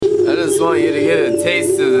want you to get a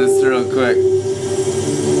taste of this real quick.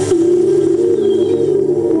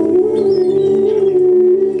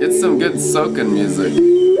 Get some good soaking music.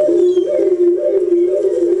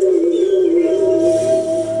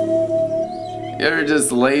 You ever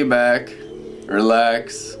just lay back,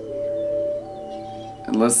 relax,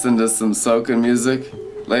 and listen to some soaking music?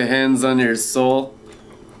 Lay hands on your soul,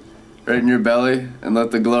 right in your belly, and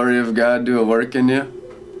let the glory of God do a work in you.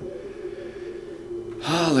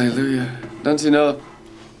 Hallelujah. Don't you know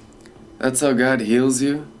that's how God heals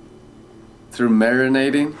you? Through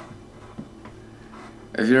marinating?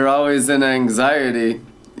 If you're always in anxiety,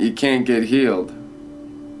 you can't get healed.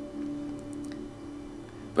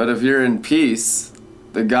 But if you're in peace,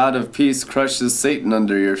 the God of peace crushes Satan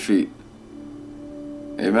under your feet.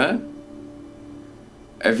 Amen?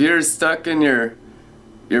 If you're stuck in your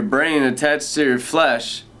brain attached to your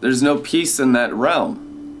flesh, there's no peace in that realm.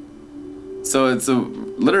 So it's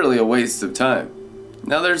literally a waste of time.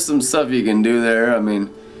 Now there's some stuff you can do there. I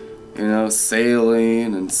mean,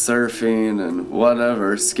 sailing and surfing and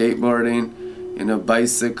whatever, skateboarding,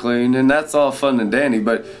 bicycling, and that's all fun and dandy,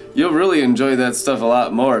 but you'll really enjoy that stuff a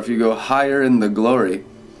lot more if you go higher in the glory.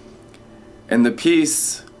 And the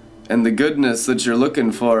peace and the goodness that you're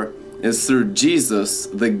looking for is through Jesus,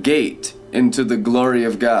 the gate into the glory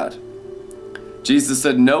of God. Jesus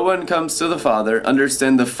said, no one comes to the Father,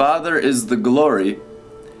 understand the Father is the glory,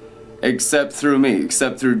 except through me,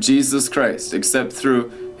 except through Jesus Christ, except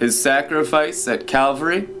through his sacrifice at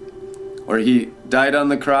Calvary, where he died on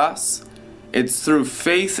the cross. It's through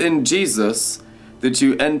faith in Jesus that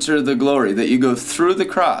you enter the glory, that you go through the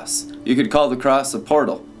cross. You could call the cross a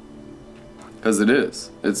portal, because it is.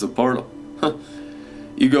 It's a portal.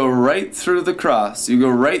 You go right through the cross. You go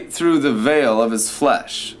right through the veil of his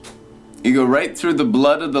flesh. You go right through the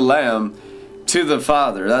blood of the Lamb to the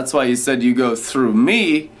Father. That's why he said you go through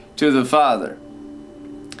me to the Father.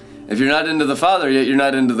 If you're not into the Father yet, you're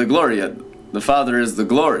not into the glory yet. The Father is the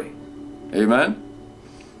glory. Amen?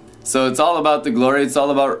 So it's all about the glory. It's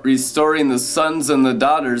all about restoring the sons and the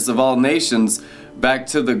daughters of all nations back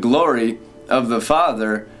to the glory of the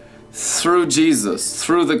Father through Jesus,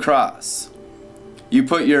 through the cross. You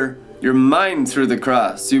put your mind through the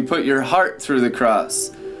cross. You put your heart through the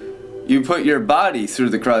cross. You put your body through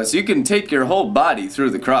the cross. You can take your whole body through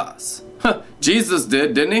the cross. Jesus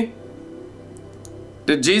did, didn't he?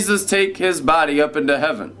 Did Jesus take his body up into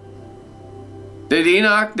heaven? Did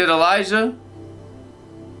Enoch? Did Elijah?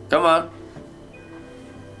 Come on.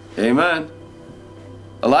 Amen.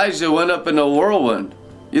 Elijah went up in a whirlwind.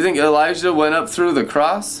 You think Elijah went up through the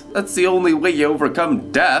cross? That's the only way you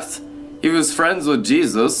overcome death. He was friends with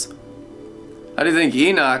Jesus. How do you think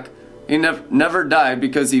Enoch, he never died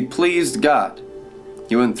because he pleased God?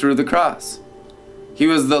 He went through the cross. He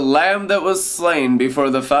was the lamb that was slain before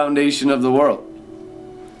the foundation of the world.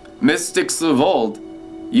 Mystics of old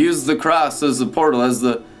used the cross as a portal, as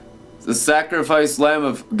the sacrificed Lamb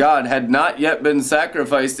of God had not yet been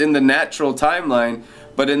sacrificed in the natural timeline,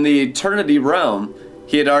 but in the eternity realm,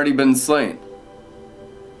 he had already been slain.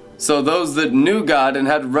 So those that knew God and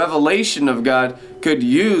had revelation of God could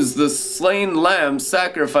use the slain lamb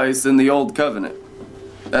sacrifice in the old covenant.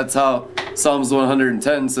 That's how Psalms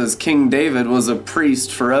 110 says King David was a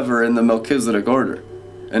priest forever in the Melchizedek order,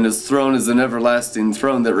 and his throne is an everlasting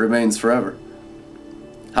throne that remains forever.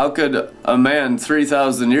 How could a man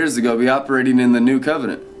 3,000 years ago be operating in the new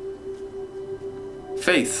covenant?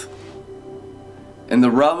 Faith. In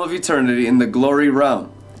the realm of eternity, in the glory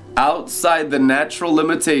realm, outside the natural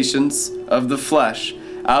limitations of the flesh,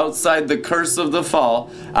 outside the curse of the fall,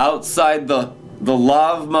 outside the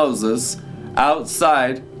law of Moses,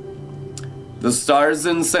 outside the stars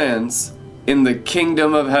and sands, in the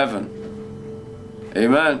kingdom of heaven.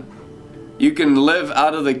 Amen. You can live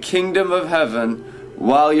out of the kingdom of heaven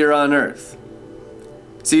while you're on earth.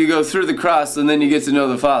 So you go through the cross and then you get to know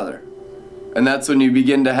the Father. And that's when you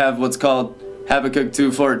begin to have what's called Habakkuk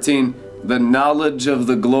 2:14, the knowledge of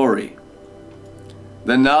the glory.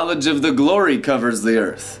 The knowledge of the glory covers the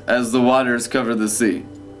earth as the waters cover the sea.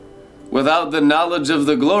 Without the knowledge of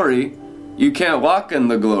the glory, you can't walk in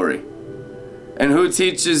the glory. And who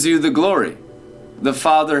teaches you the glory? The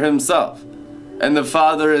Father himself. And the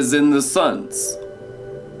Father is in the sons.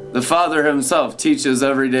 The Father himself teaches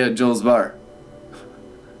every day at Joel's Bar.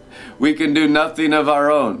 We can do nothing of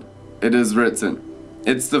our own, it is written.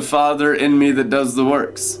 It's the Father in me that does the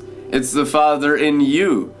works. It's the Father in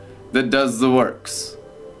you that does the works.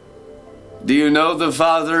 Do you know the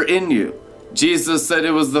Father in you? Jesus said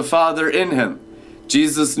it was the Father in him.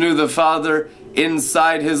 Jesus knew the Father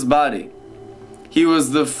inside his body. He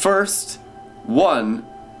was the first one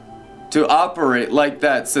to operate like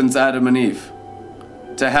that since Adam and Eve.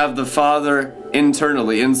 To have the Father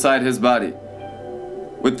internally inside his body.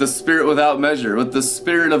 With the Spirit without measure. With the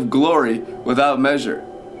Spirit of glory without measure.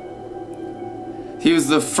 He was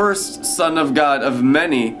the first Son of God of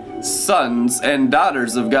many sons and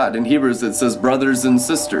daughters of God. In Hebrews it says brothers and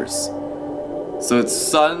sisters. So it's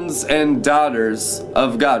sons and daughters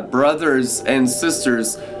of God. Brothers and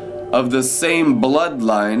sisters of the same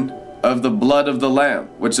bloodline of the blood of the Lamb,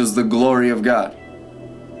 which is the glory of God.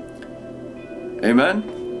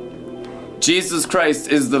 Amen? Jesus Christ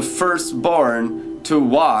is the firstborn to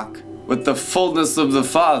walk with the fullness of the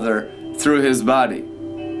Father through his body.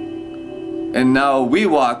 And now we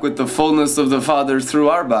walk with the fullness of the Father through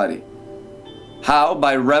our body. How?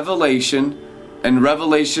 By revelation. And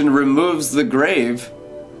revelation removes the grave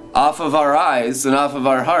off of our eyes and off of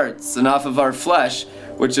our hearts and off of our flesh,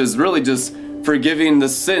 which is really just forgiving the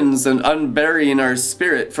sins and unburying our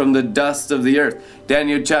spirit from the dust of the earth.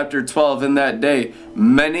 Daniel chapter 12, in that day,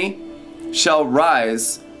 many shall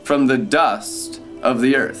rise from the dust of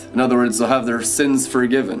the earth. In other words, they'll have their sins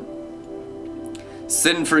forgiven.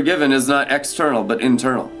 Sin forgiven is not external, but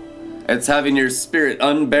internal. It's having your spirit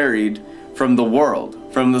unburied from the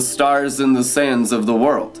world, from the stars and the sands of the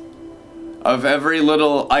world. Of every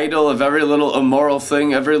little idol, of every little immoral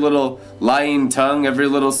thing, every little lying tongue, every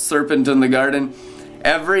little serpent in the garden,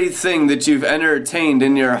 everything that you've entertained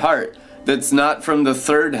in your heart that's not from the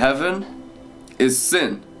third heaven is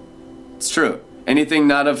sin. It's true. Anything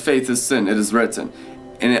not of faith is sin, it is written.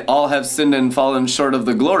 And it all have sinned and fallen short of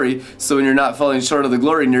the glory. So when you're not falling short of the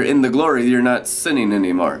glory and you're in the glory, you're not sinning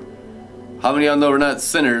anymore. How many of y'all know we're not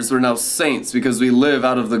sinners, we're now saints because we live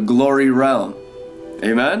out of the glory realm?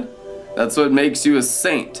 Amen? That's what makes you a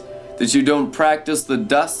saint. That you don't practice the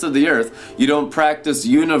dust of the earth. You don't practice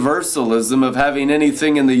universalism of having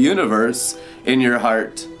anything in the universe in your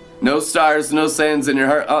heart. No stars, no sands in your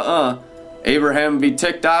heart. Abraham be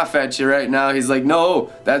ticked off at you right now. He's like,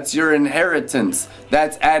 no, that's your inheritance.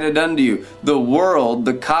 That's added unto you. The world,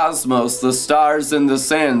 the cosmos, the stars and the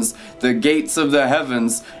sands, the gates of the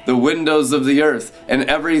heavens, the windows of the earth, and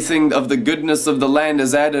everything of the goodness of the land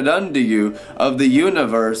is added unto you of the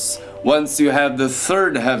universe once you have the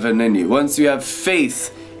third heaven in you, once you have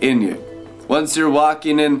faith in you, once you're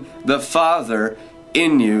walking in the Father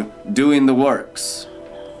in you doing the works.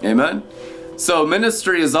 Amen? So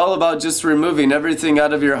ministry is all about just removing everything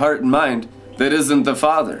out of your heart and mind that isn't the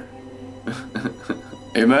Father.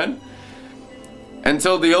 Amen?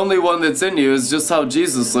 Until the only one that's in you is just how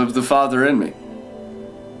Jesus lived, the Father in me.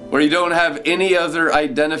 Where you don't have any other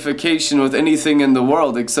identification with anything in the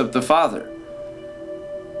world except the Father.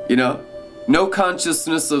 You know? No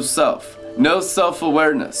consciousness of self. No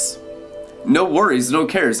self-awareness. No worries, no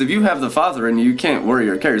cares. If you have the Father in you, you can't worry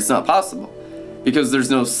or care. It's not possible. Because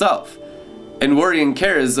there's no self. And worry and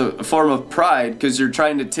care is a form of pride because you're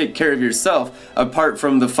trying to take care of yourself apart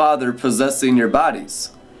from the Father possessing your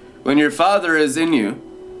bodies. When your Father is in you,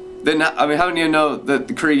 then, how many of you know that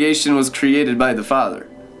the creation was created by the Father?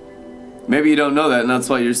 Maybe you don't know that, and that's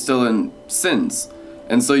why you're still in sins.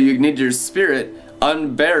 And so you need your spirit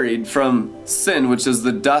unburied from sin, which is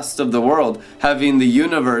the dust of the world. Having the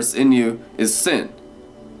universe in you is sin.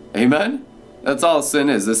 Amen? That's all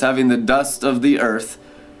sin is having the dust of the earth,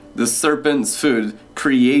 the serpent's food,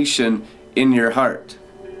 creation in your heart.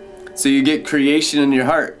 So you get creation in your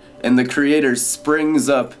heart, and the Creator springs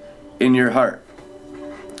up in your heart.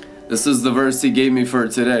 This is the verse he gave me for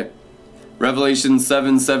today. Revelation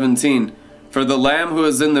 7:17. For the Lamb who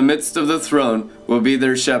is in the midst of the throne will be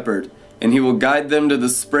their shepherd, and he will guide them to the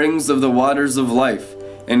springs of the waters of life,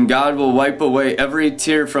 and God will wipe away every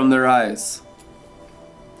tear from their eyes.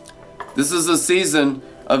 This is a season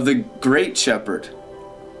of the great shepherd,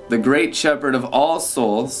 the great shepherd of all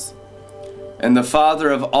souls, and the Father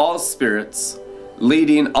of all spirits,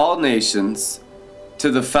 leading all nations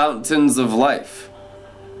to the fountains of life.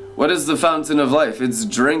 What is the fountain of life? It's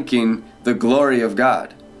drinking the glory of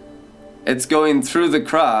God. It's going through the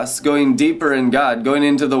cross, going deeper in God, going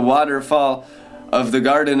into the waterfall of the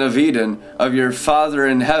Garden of Eden, of your Father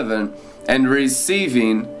in heaven, and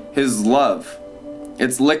receiving his love.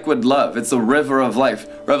 It's liquid love. It's a river of life.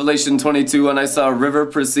 Revelation 22, and I saw a river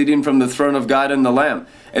proceeding from the throne of God and the Lamb.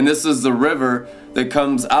 And this is the river that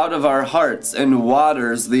comes out of our hearts and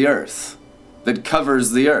waters the earth, that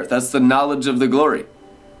covers the earth. That's the knowledge of the glory.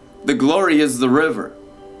 The glory is the river.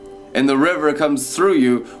 And the river comes through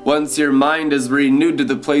you once your mind is renewed to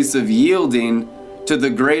the place of yielding to the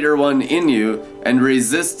greater one in you and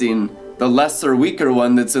resisting the lesser, weaker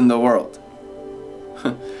one that's in the world.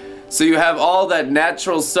 So you have all that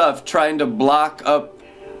natural stuff trying to block up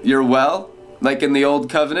your well, like in the old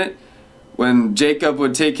covenant. when Jacob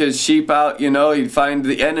would take his sheep out, he'd find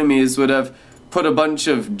the enemies would have put a bunch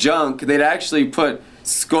of junk. They'd actually put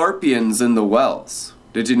scorpions in the wells.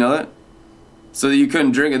 Did you know that? So that you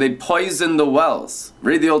couldn't drink it. They'd poison the wells.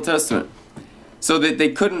 Read the Old Testament. So that they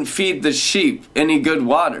couldn't feed the sheep any good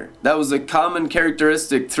water. That was a common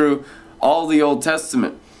characteristic through all the Old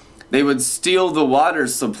Testament. They would steal the water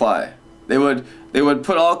supply. They would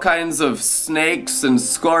put all kinds of snakes and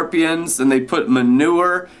scorpions, and they put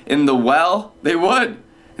manure in the well. They would.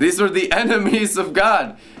 These were the enemies of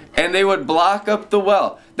God. And they would block up the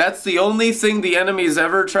well. That's the only thing the enemy's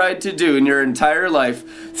ever tried to do in your entire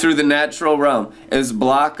life through the natural realm, is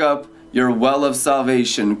block up your well of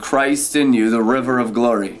salvation, Christ in you, the river of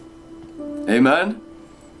glory. Amen?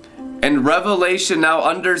 And Revelation, now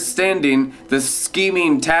understanding the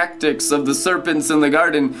scheming tactics of the serpents in the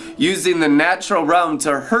garden, using the natural realm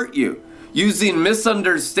to hurt you, using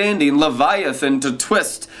misunderstanding, Leviathan, to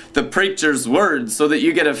twist the preacher's words so that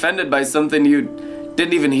you get offended by something you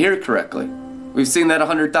didn't even hear correctly. We've seen that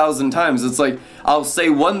 100,000 times. It's like, I'll say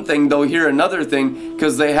one thing, they'll hear another thing,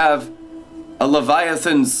 because they have a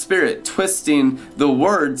Leviathan spirit twisting the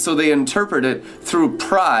word, so they interpret it through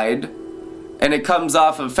pride, and it comes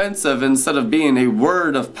off offensive instead of being a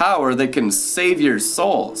word of power that can save your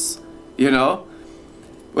souls.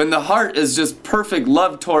 When the heart is just perfect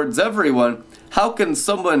love towards everyone, how can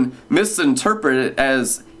someone misinterpret it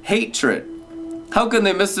as hatred? How can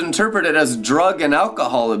they misinterpret it as drug and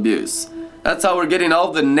alcohol abuse? That's how we're getting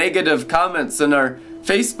all the negative comments in our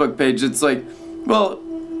Facebook page. It's like, well,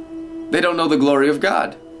 they don't know the glory of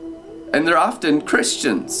God. And they're often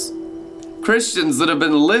Christians. Christians that have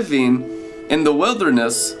been living in the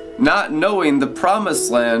wilderness, not knowing the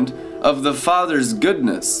promised land of the Father's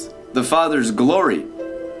goodness, the Father's glory,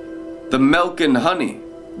 the milk and honey,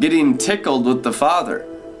 getting tickled with the Father,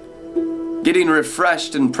 getting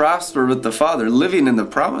refreshed and prosper with the Father, living in the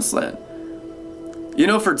promised land.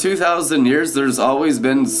 For 2,000 years, there's always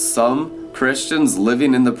been some Christians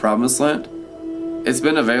living in the promised land. It's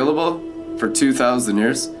been available for 2,000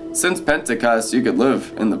 years. Since Pentecost, you could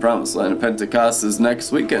live in the promised land. Pentecost is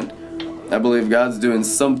next weekend. I believe God's doing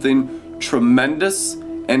something tremendous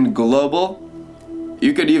and global.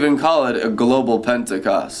 You could even call it a global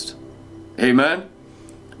Pentecost. Amen?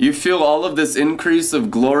 You feel all of this increase of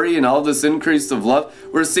glory and all this increase of love.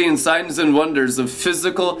 We're seeing signs and wonders of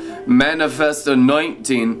physical manifest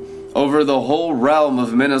anointing over the whole realm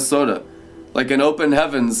of Minnesota, like an open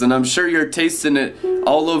heavens. And I'm sure you're tasting it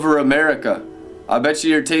all over America. I bet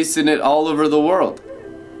you're tasting it all over the world.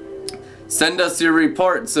 Send us your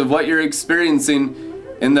reports of what you're experiencing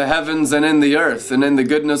in the heavens and in the earth and in the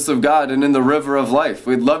goodness of God and in the river of life.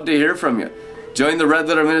 We'd love to hear from you. Join the Red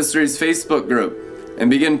Letter Ministries Facebook group and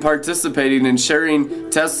begin participating and sharing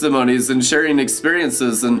testimonies and sharing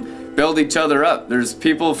experiences and build each other up. There's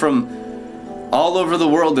people from all over the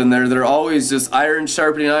world in there that are always just iron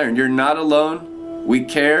sharpening iron. You're not alone. We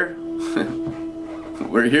care.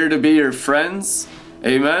 We're here to be your friends.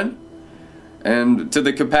 Amen. And to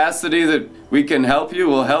the capacity that we can help you,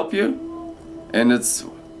 we'll help you. And it's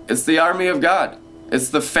the army of God. It's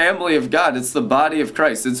the family of God. It's the body of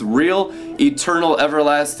Christ. It's real, eternal,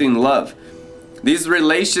 everlasting love. These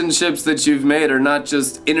relationships that you've made are not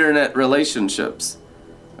just internet relationships.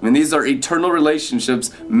 These are eternal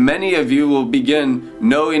relationships. Many of you will begin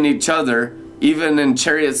knowing each other, even in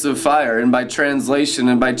chariots of fire and by translation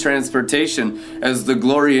and by transportation, as the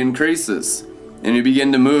glory increases. And you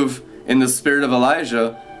begin to move in the spirit of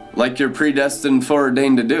Elijah like you're predestined,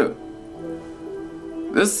 foreordained to do.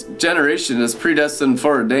 This generation is predestined,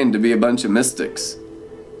 foreordained to be a bunch of mystics.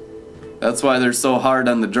 That's why they're so hard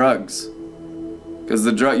on the drugs. Because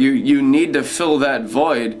you need to fill that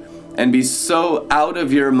void and be so out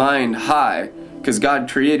of your mind high, because God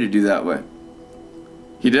created you that way.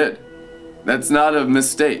 He did. That's not a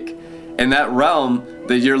mistake. And that realm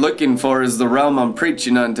that you're looking for is the realm I'm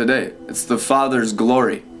preaching on today. It's the Father's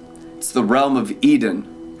glory. It's the realm of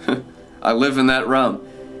Eden. I live in that realm.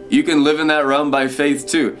 You can live in that realm by faith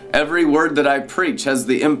too. Every word that I preach has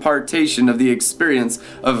the impartation of the experience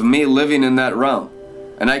of me living in that realm.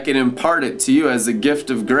 And I can impart it to you as a gift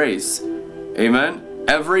of grace. Amen?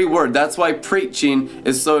 Every word. That's why preaching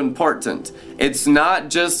is so important. It's not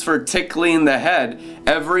just for tickling the head.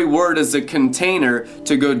 Every word is a container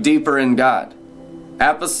to go deeper in God.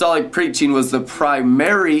 Apostolic preaching was the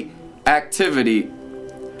primary activity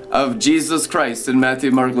of Jesus Christ in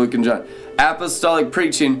Matthew, Mark, Luke, and John. Apostolic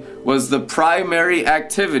preaching was the primary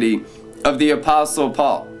activity of the Apostle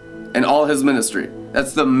Paul and all his ministry.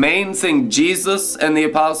 That's the main thing Jesus and the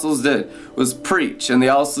apostles did, was preach. And they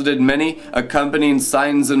also did many accompanying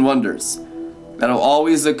signs and wonders. that'll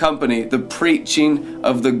always accompany the preaching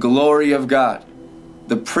of the glory of God,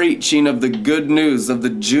 the preaching of the good news of the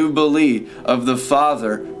Jubilee of the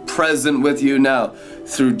Father present with you now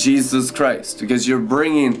through Jesus Christ, because you're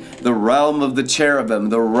bringing the realm of the cherubim,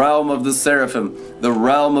 the realm of the seraphim, the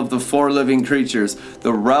realm of the four living creatures,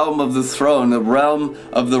 the realm of the throne, the realm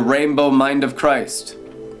of the rainbow mind of Christ,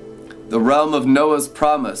 the realm of Noah's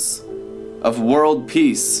promise of world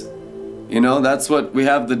peace. You know, that's what we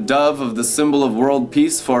have the dove of the symbol of world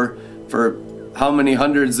peace for how many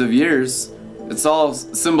hundreds of years. It's all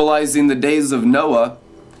symbolizing the days of Noah,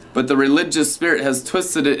 but the religious spirit has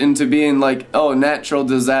twisted it into being like, oh, natural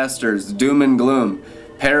disasters, doom and gloom,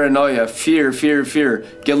 paranoia, fear,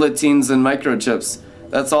 guillotines and microchips.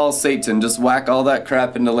 That's all Satan. Just whack all that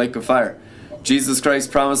crap in the lake of fire. Jesus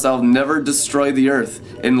Christ promised, I'll never destroy the earth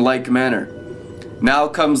in like manner. Now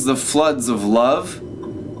comes the floods of love.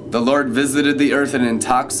 The Lord visited the earth and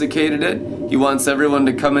intoxicated it. He wants everyone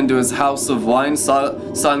to come into his house of wine.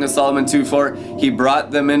 Song of Solomon 2:4. He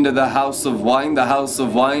brought them into the house of wine. The house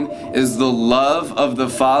of wine is the love of the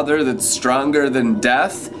Father that's stronger than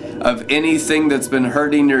death, of anything that's been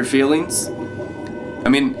hurting your feelings. I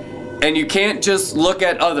mean, and you can't just look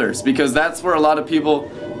at others, because that's where a lot of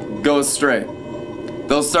people go astray.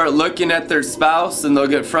 They'll start looking at their spouse and they'll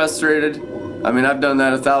get frustrated. I mean, I've done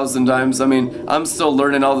that 1,000 times. I mean, I'm still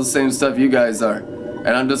learning all the same stuff you guys are. And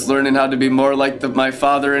I'm just learning how to be more like my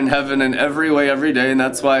Father in heaven in every way, every day. And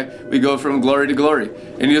that's why we go from glory to glory.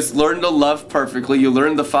 And you just learn to love perfectly. You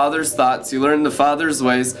learn the Father's thoughts. You learn the Father's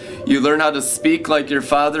ways. You learn how to speak like your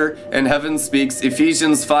Father in heaven speaks.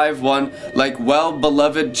 Ephesians 5:1, like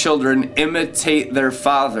well-beloved children, imitate their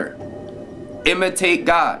Father. Imitate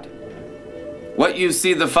God. What you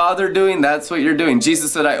see the Father doing, that's what you're doing.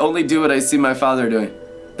 Jesus said, I only do what I see my Father doing.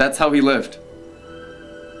 That's how he lived.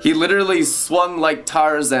 He literally swung like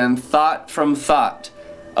Tarzan, thought from thought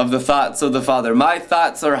of the thoughts of the Father. My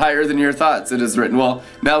thoughts are higher than your thoughts, it is written. Well,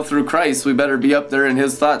 now through Christ, we better be up there in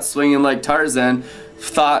his thoughts, swinging like Tarzan,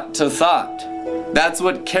 thought to thought. That's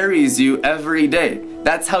what carries you every day.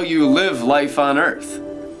 That's how you live life on earth.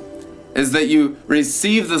 Is that you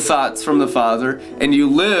receive the thoughts from the Father and you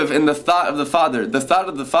live in the thought of the Father. The thought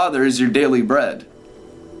of the Father is your daily bread.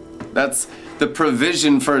 That's the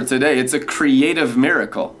provision for today. It's a creative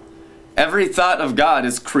miracle. Every thought of God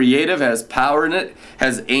is creative, has power in it,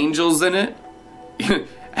 has angels in it,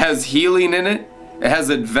 has healing in it, it has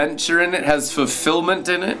adventure in it, has fulfillment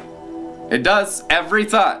in it. It does. Every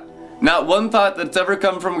thought. Not one thought that's ever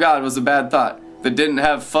come from God was a bad thought that didn't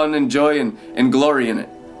have fun and joy and glory in it.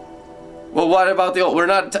 Well, what about the Old? We're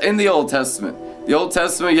not in the Old Testament. The Old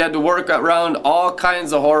Testament, you had to work around all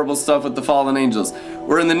kinds of horrible stuff with the fallen angels.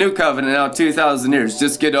 We're in the New Covenant now, 2,000 years.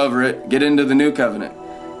 Just get over it. Get into the New Covenant.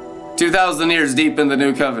 2,000 years deep in the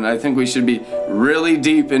New Covenant. I think we should be really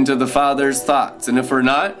deep into the Father's thoughts. And if we're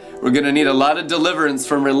not, we're going to need a lot of deliverance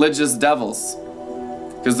from religious devils.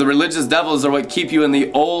 Because the religious devils are what keep you in the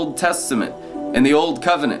Old Testament, in the Old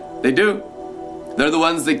Covenant. They do. They're the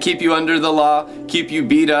ones that keep you under the law, keep you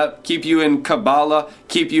beat up, keep you in Kabbalah,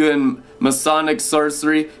 keep you in Masonic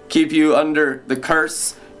sorcery, keep you under the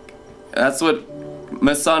curse. That's what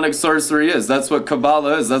Masonic sorcery is. That's what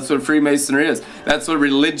Kabbalah is. That's what Freemasonry is. That's what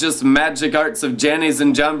religious magic arts of Jannes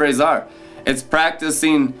and Jambres are. It's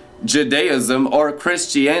practicing Judaism or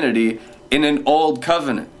Christianity in an old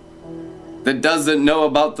covenant that doesn't know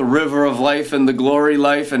about the river of life and the glory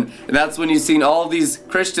life. And that's when you've seen all these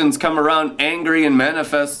Christians come around angry and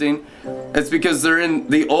manifesting. It's because they're in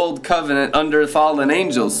the old covenant under fallen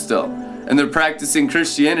angels still. And they're practicing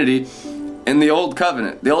Christianity in the old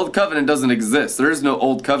covenant. The old covenant doesn't exist. There is no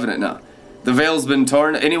old covenant now. The veil's been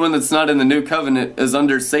torn. Anyone that's not in the new covenant is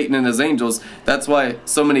under Satan and his angels. That's why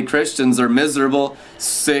so many Christians are miserable,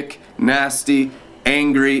 sick, nasty,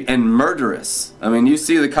 angry, and murderous. I mean, you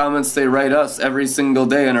see the comments they write us every single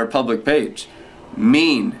day on our public page.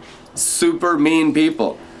 Mean, super mean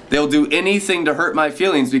people. They'll do anything to hurt my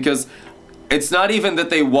feelings, because it's not even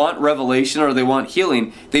that they want revelation or they want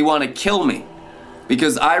healing. They want to kill me,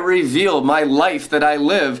 because I reveal my life that I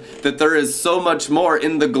live, that there is so much more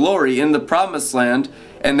in the glory, in the promised land,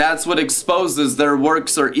 and that's what exposes their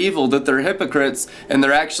works are evil, that they're hypocrites and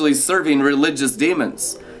they're actually serving religious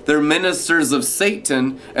demons. They're ministers of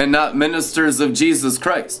Satan and not ministers of Jesus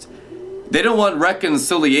Christ. They don't want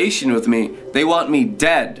reconciliation with me. They want me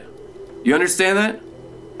dead. You understand that?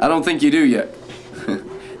 I don't think you do yet.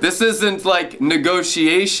 This isn't like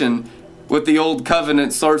negotiation with the old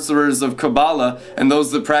covenant sorcerers of Kabbalah and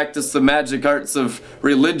those that practice the magic arts of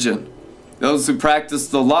religion. Those who practice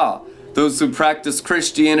the law. Those who practice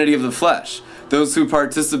Christianity of the flesh. those who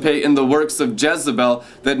participate in the works of Jezebel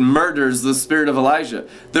that murders the spirit of Elijah.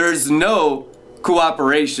 There is no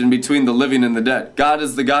cooperation between the living and the dead. God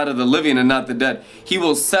is the God of the living and not the dead. He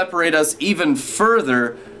will separate us even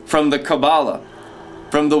further from the Kabbalah,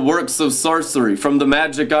 from the works of sorcery, from the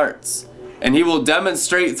magic arts. And he will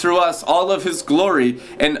demonstrate through us all of his glory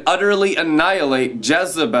and utterly annihilate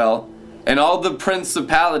Jezebel and all the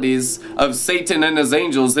principalities of Satan and his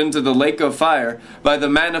angels into the lake of fire by the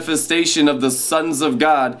manifestation of the sons of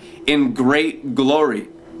God in great glory.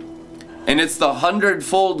 And it's the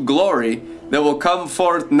 100-fold glory that will come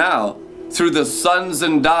forth now through the sons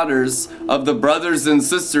and daughters of the brothers and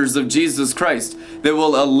sisters of Jesus Christ that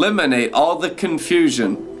will eliminate all the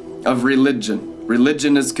confusion of religion.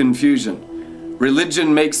 Religion is confusion.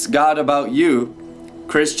 Religion makes God about you.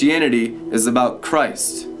 Christianity is about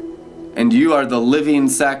Christ. And you are the living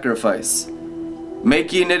sacrifice.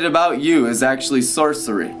 Making it about you is actually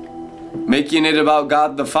sorcery. Making it about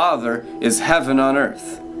God the Father is heaven on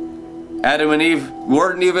earth. Adam and Eve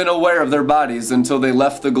weren't even aware of their bodies until they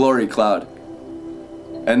left the glory cloud.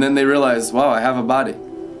 And then they realized, wow, I have a body.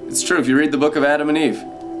 It's true, if you read the book of Adam and Eve.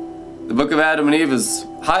 The book of Adam and Eve is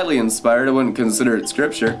highly inspired. I wouldn't consider it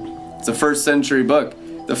scripture. It's a first century book.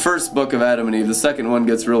 The first book of Adam and Eve. The second one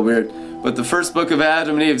gets real weird. But the first book of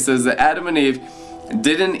Adam and Eve says that Adam and Eve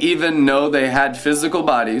didn't even know they had physical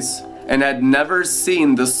bodies and had never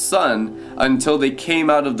seen the sun until they came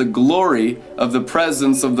out of the glory of the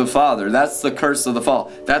presence of the Father. That's the curse of the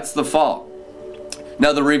fall. That's the fall.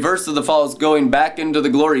 Now the reverse of the fall is going back into the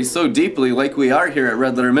glory so deeply, like we are here at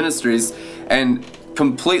Red Letter Ministries, and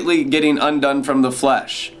completely getting undone from the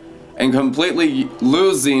flesh and completely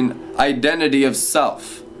losing identity of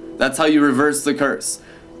self. That's how you reverse the curse.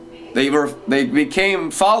 They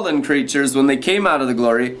became fallen creatures when they came out of the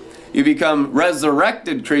glory. You become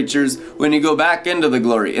resurrected creatures when you go back into the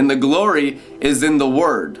glory. And the glory is in the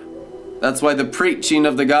Word. That's why the preaching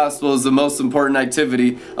of the gospel is the most important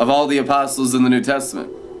activity of all the apostles in the New Testament.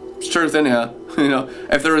 It's truth anyhow.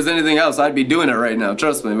 If there was anything else, I'd be doing it right now.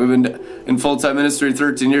 Trust me, we've been in full-time ministry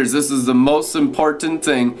 13 years. This is the most important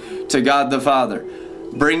thing to God the Father.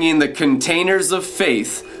 Bringing the containers of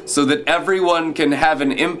faith so that everyone can have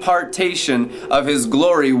an impartation of his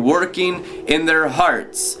glory working in their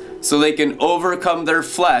hearts, so they can overcome their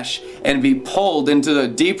flesh and be pulled into the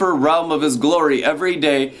deeper realm of his glory every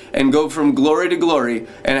day and go from glory to glory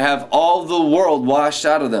and have all the world washed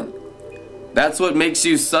out of them. That's what makes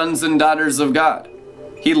you sons and daughters of God.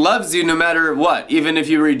 He loves you no matter what. Even if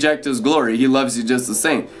you reject his glory, he loves you just the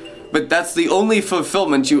same. But that's the only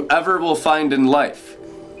fulfillment you ever will find in life,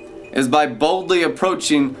 is by boldly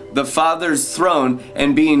approaching the Father's throne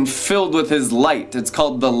and being filled with his light. It's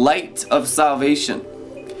called the light of salvation.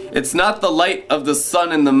 It's not the light of the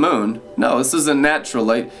sun and the moon. No, this isn't natural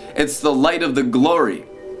light. It's the light of the glory.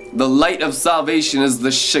 The light of salvation is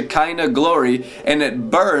the Shekinah glory, and it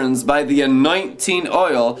burns by the anointing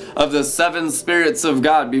oil of the seven spirits of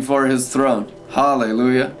God before his throne.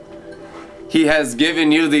 Hallelujah. He has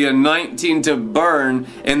given you the anointing to burn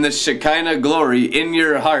in the Shekinah glory in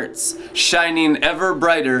your hearts, shining ever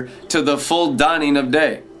brighter to the full dawning of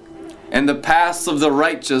day. And the paths of the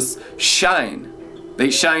righteous shine. They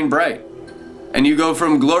shine bright. And you go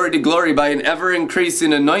from glory to glory by an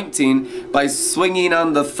ever-increasing anointing, by swinging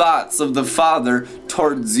on the thoughts of the Father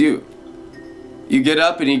towards you. You get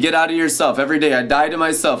up and you get out of yourself every day. I die to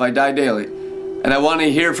myself. I die daily. And I want to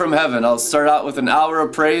hear from heaven. I'll start out with an hour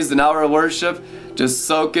of praise, an hour of worship, just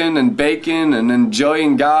soaking and baking and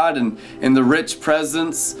enjoying God and in the rich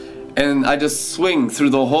presence. And I just swing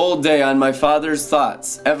through the whole day on my Father's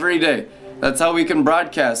thoughts every day. That's how we can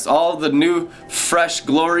broadcast all the new fresh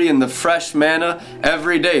glory and the fresh manna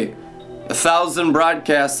every day. 1,000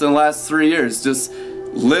 broadcasts in the last 3 years, just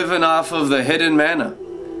living off of the hidden manna,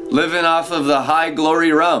 living off of the high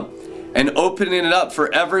glory realm, and opening it up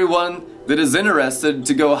for everyone that is interested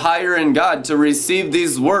to go higher in God, to receive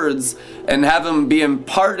these words and have them be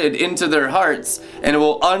imparted into their hearts, and it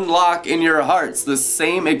will unlock in your hearts the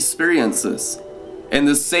same experiences in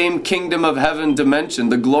the same kingdom of heaven dimension,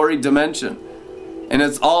 the glory dimension. And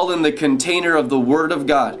it's all in the container of the Word of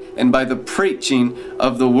God and by the preaching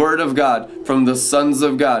of the Word of God from the sons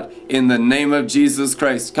of God in the name of Jesus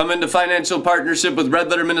Christ. Come into financial partnership with Red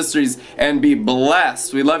Letter Ministries and be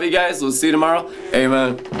blessed. We love you guys. We'll see you tomorrow.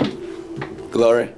 Amen. Glory.